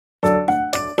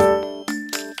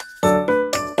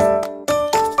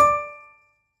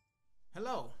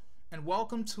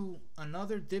welcome to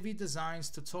another Divi Designs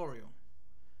tutorial.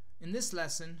 In this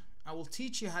lesson, I will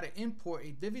teach you how to import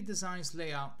a Divi Designs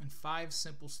layout in 5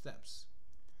 simple steps.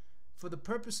 For the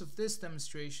purpose of this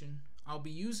demonstration, I'll be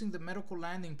using the medical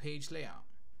landing page layout.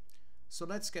 So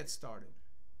let's get started.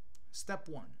 Step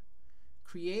 1.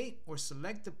 Create or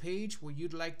select the page where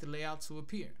you'd like the layout to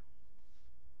appear.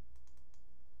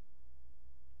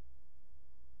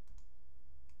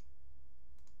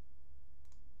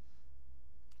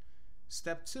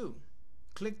 Step 2.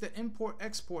 Click the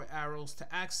Import/Export arrows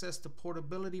to access the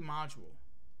portability module.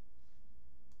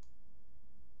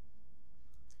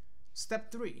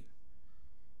 Step 3.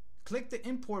 Click the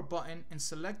Import button and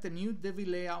select the new Divi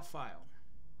layout file.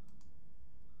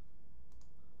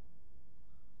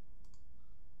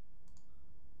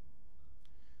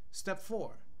 Step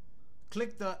 4.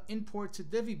 Click the Import to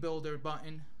Divi Builder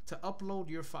button to upload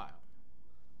your file.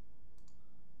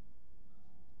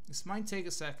 This might take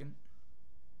a second.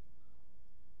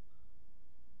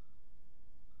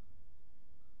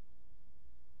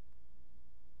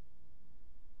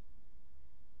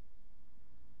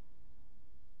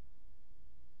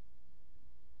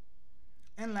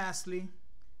 And lastly,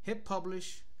 hit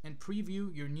publish and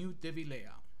preview your new Divi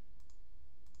layout.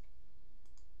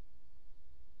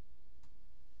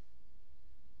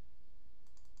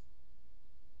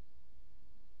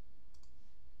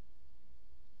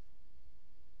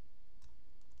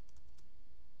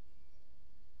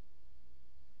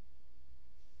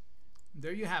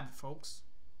 There you have it, folks,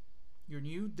 your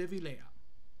new Divi layout.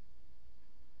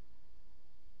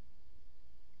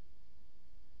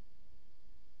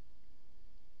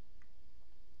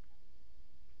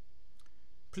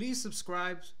 Please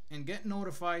subscribe and get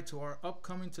notified to our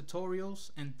upcoming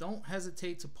tutorials, and don't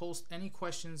hesitate to post any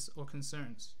questions or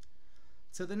concerns.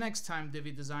 Till the next time,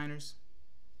 Divi designers.